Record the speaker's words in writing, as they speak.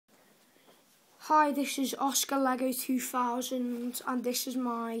Hi, this is Oscar Lego 2000 and this is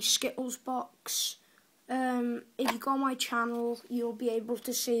my Skittles box. If you go on my channel, you'll be able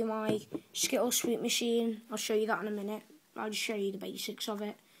to see my Skittles sweet machine. I'll show you that in a minute. I'll just show you the basics of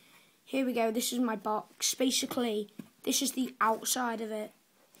it. Here we go, this is my box. Basically, this is the outside of it.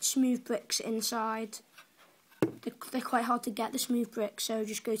 Smooth bricks inside. They're quite hard to get, the smooth bricks, so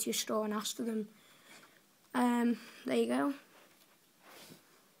just go to your store and ask for them. There you go.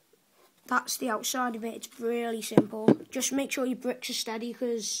 That's the outside of it. It's really simple. Just make sure your bricks are steady,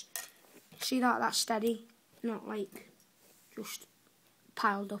 because see that's steady, not like just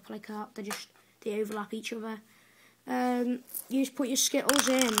piled up like that. They overlap each other. You just put your Skittles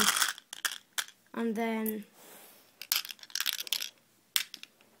in, and then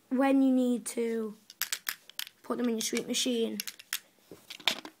when you need to put them in your sweet machine,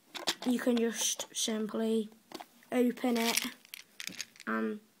 you can just simply open it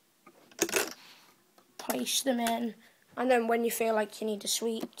and place them in, and then when you feel like you need a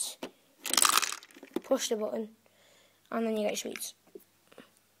sweet, push the button and then you get your sweets.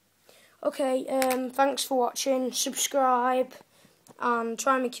 Okay, thanks for watching. Subscribe and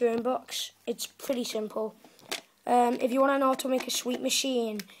try and make your own box. It's pretty simple. If you want to know how to make a sweet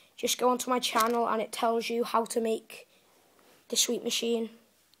machine, just go onto my channel and it tells you how to make the sweet machine.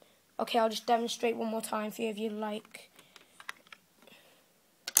 Okay, I'll just demonstrate one more time for you if you like.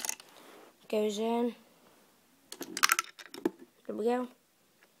 Goes in. There we go.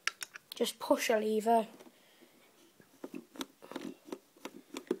 Just push a lever.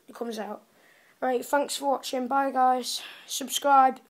 It comes out. Right, thanks for watching. Bye guys. Subscribe.